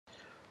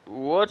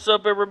What's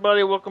up,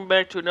 everybody? Welcome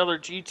back to another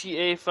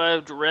GTA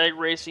 5 drag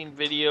racing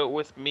video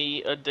with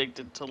me,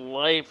 Addicted to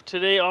Life.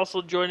 Today,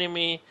 also joining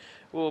me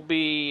will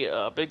be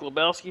Big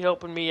Lebowski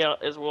helping me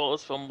out, as well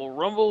as Fumble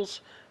Rumbles.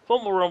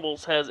 Fumble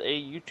Rumbles has a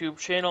YouTube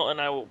channel, and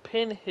I will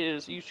pin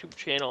his YouTube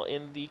channel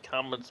in the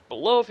comments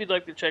below if you'd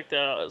like to check that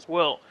out as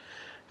well.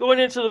 Going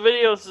into the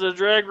video, this is a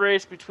drag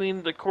race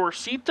between the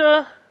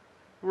Corsita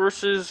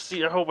versus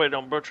I hope I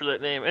don't butcher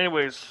that name.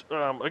 Anyways,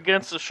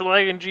 against the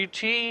Schlagen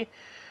GT,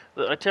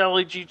 the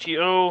Itali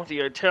GTO, the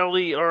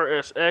Itali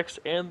RSX,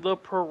 and the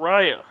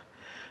Pariah.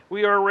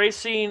 We are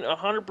racing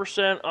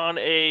 100% on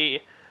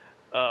a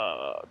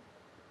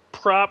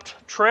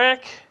propped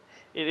track.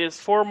 It is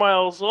 4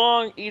 miles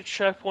long. Each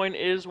checkpoint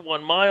is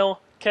 1 mile.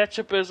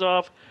 Ketchup is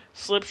off,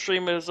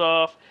 slipstream is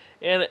off,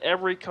 and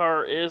every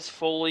car is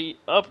fully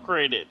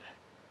upgraded.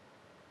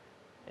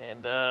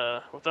 And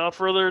without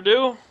further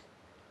ado,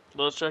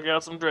 let's check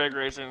out some drag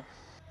racing.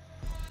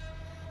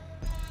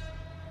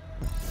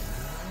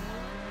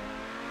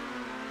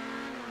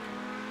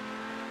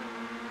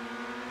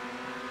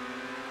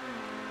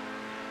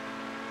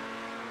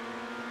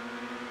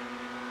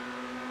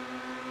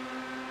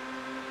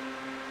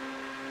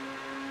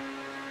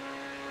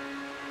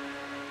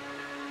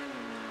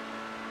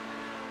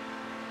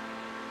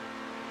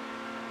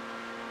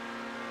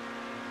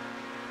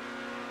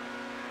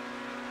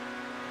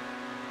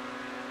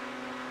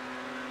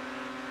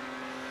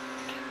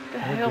 What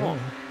the hell?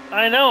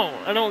 I know,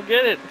 I don't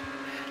get it.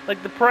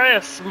 Like, the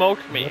Pariah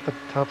smoked me. At the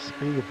top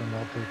speed and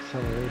not the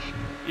acceleration.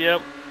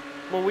 Yep.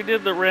 Well, we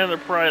did ran the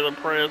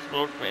Pariah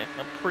smoked me,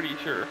 I'm pretty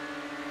sure.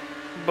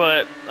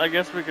 But I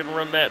guess we can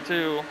run that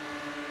too.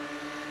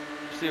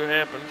 See what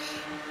happens.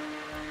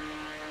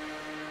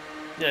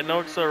 Yeah, no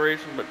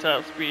acceleration, but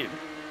top speed.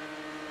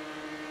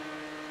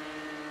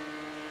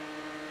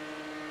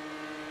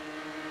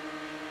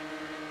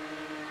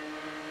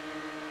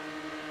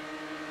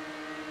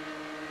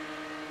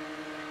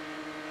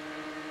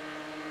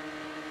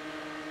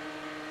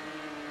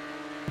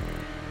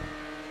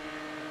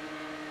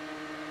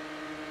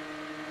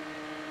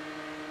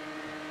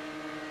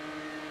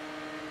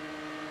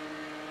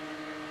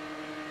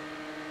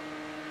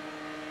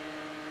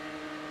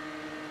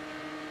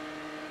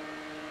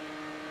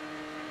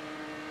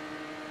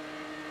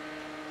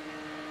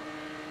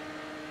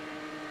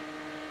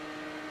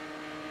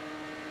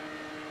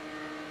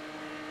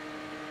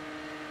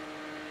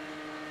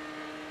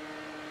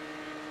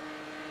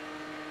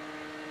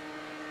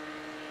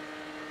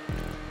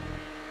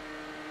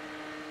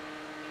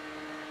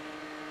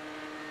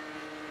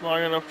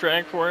 Long enough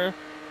track for you?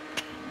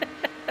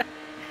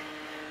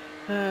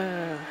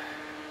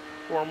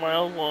 4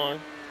 miles long.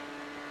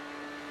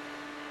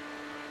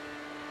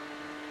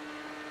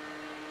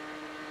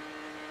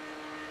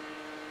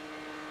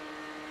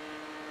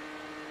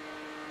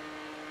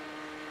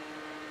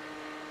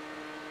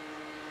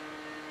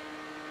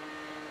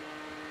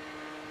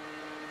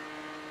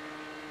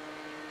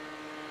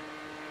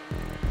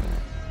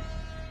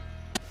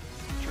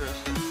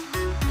 Interesting.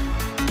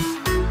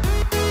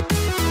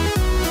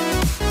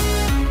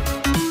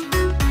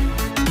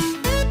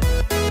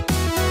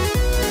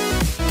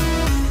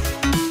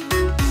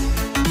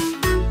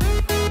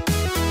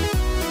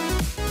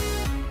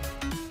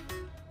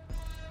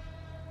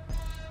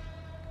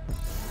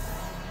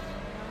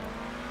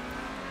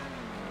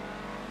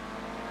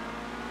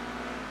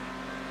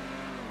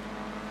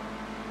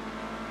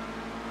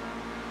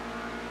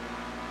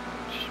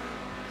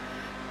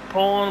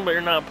 Pulling, but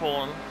you're not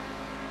pulling.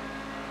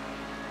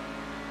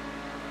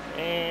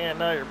 And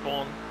now you're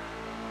pulling.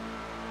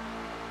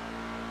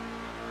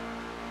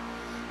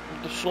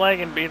 If the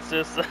Schlagen beats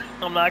this,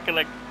 I'm not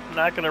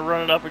gonna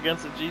run it up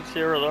against the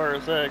GTO or the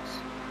RSX.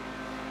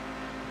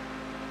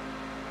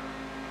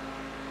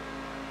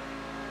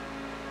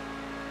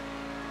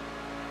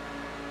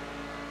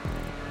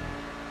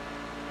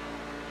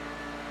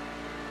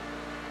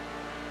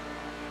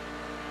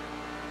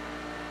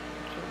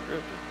 So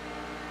drifty.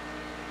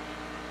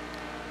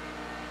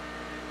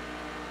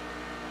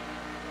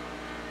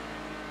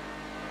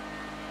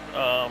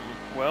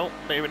 Well,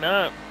 maybe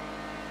not.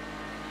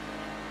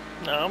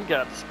 No, I'm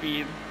got the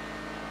speed.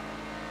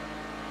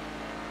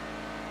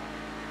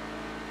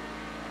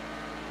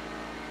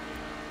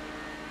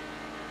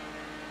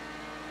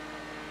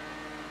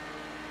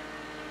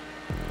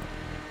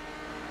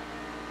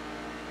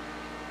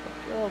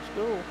 Okay, let's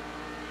go.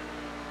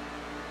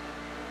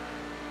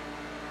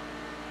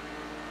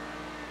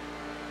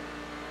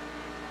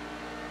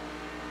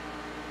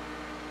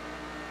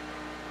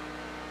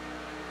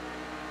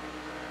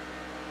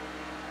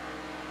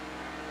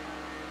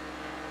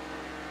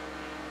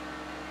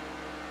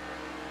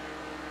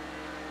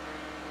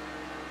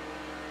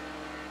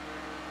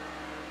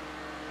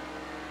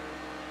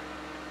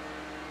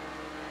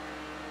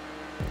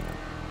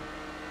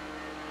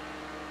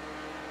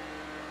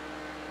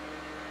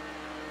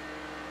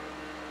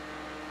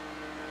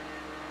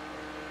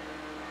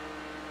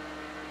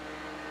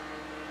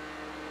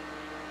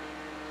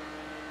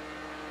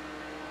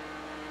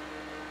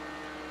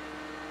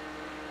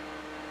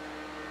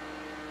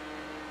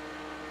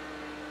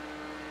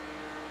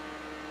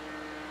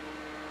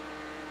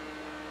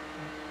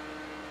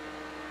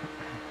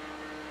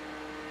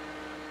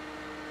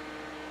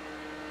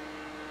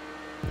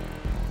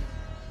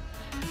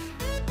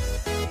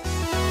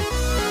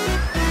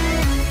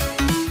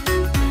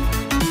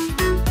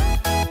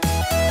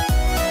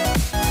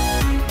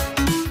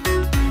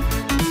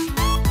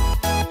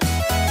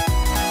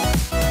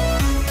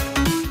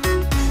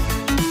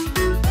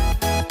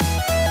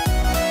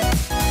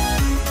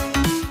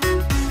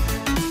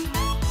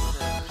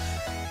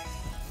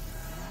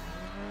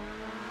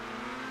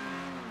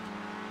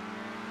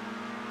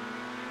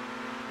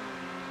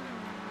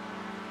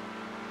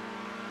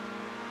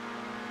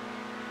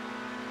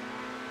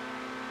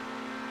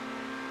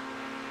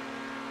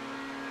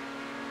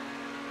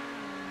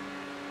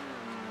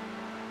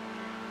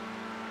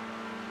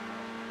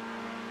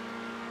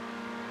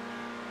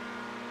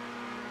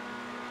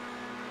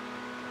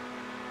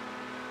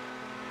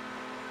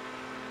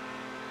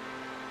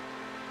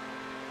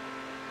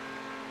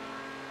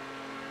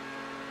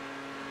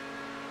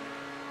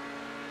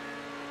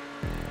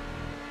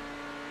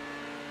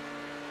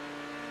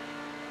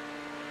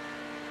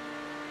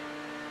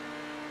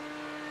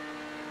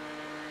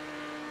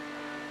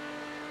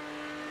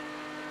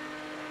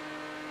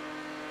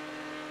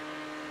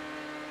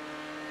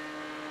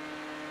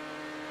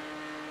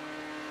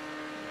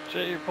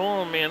 Shit, you're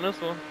pulling me on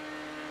this one.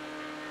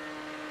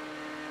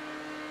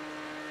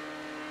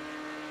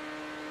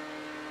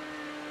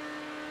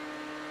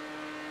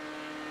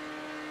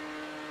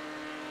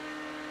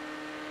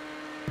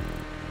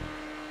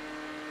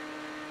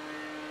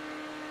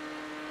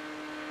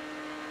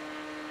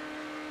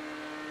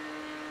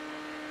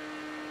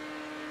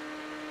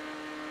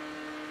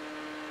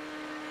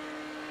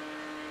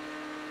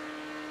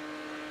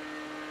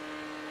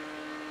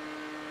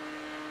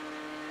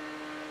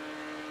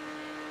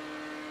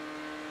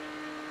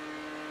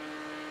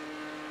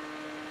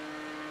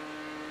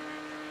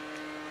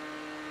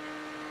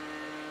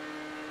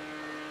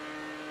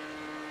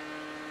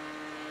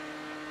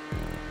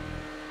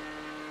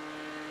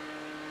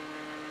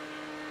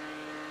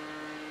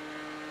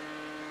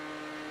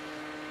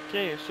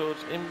 Okay, so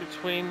it's in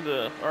between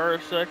the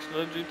RSX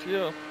and the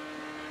GTO.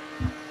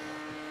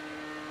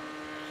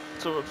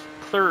 So it's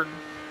third.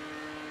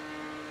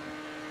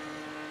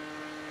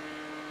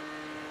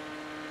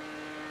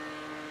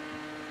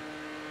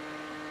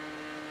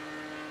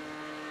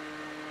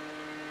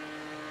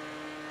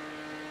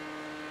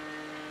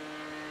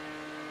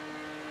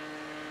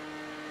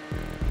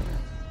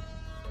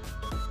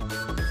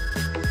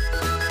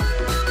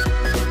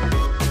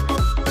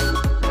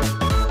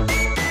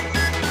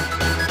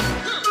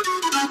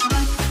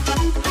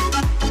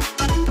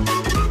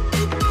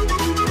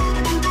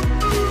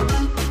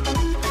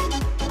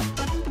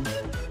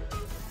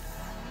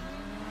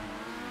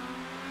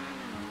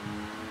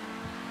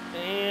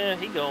 And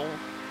he gone.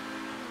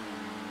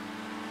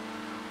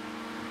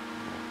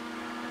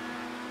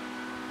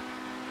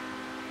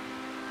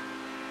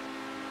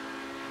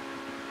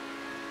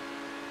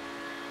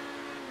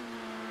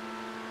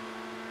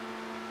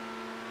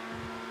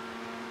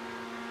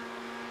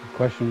 The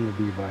question would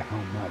be by how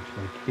much?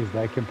 Like, is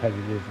that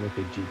competitive with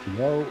a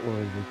GTO or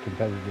is it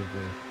competitive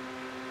with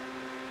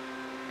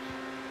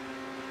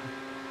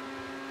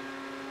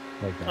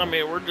like I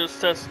mean, we're just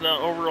testing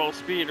out overall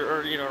speed,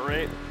 or you know,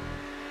 right?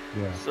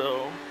 Yeah.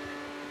 So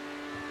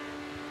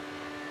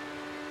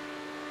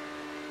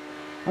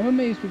I'm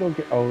amazed we don't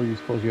get. Oh, you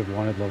suppose you have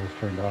wanted levels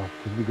turned off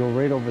because we go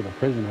right over the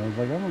prison. I was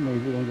like, I'm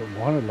amazed we don't get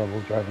wanted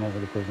levels driving over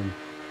the prison.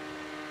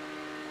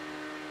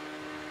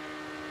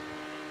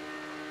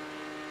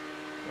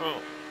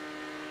 well,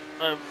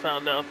 I've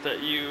found out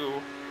that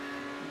you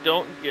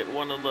don't get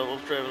one of the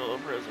levels driving to the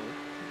prison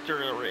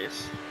during a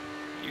race.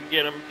 You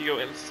get them if you go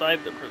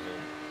inside the prison.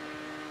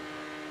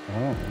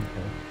 Oh, okay.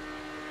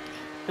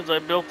 Because I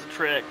built a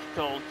track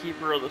called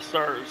Keeper of the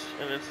Stars,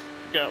 and it's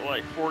got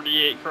like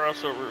 48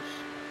 crossovers.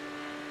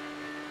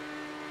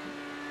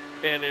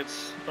 And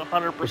it's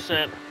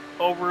 100%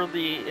 over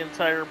the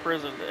entire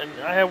prison. And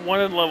I have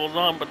wanted levels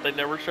on, but they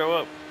never show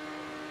up.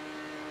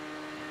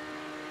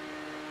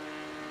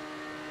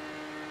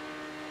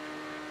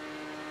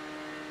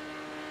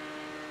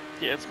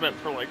 Yeah, it's meant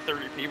for like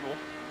 30 people.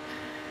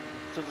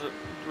 Doesn't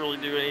really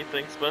do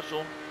anything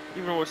special.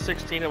 Even with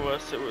 16 of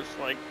us, it was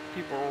like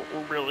people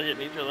were really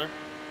hitting each other.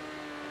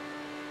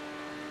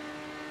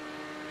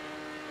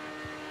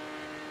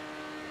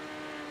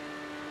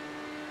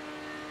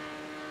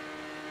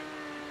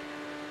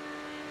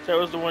 That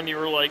was the one you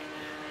were like,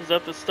 is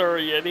that the Star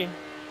Yeti?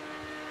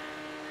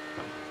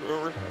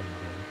 Remember?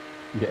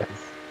 Yes.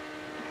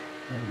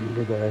 I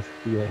remember that,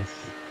 yes.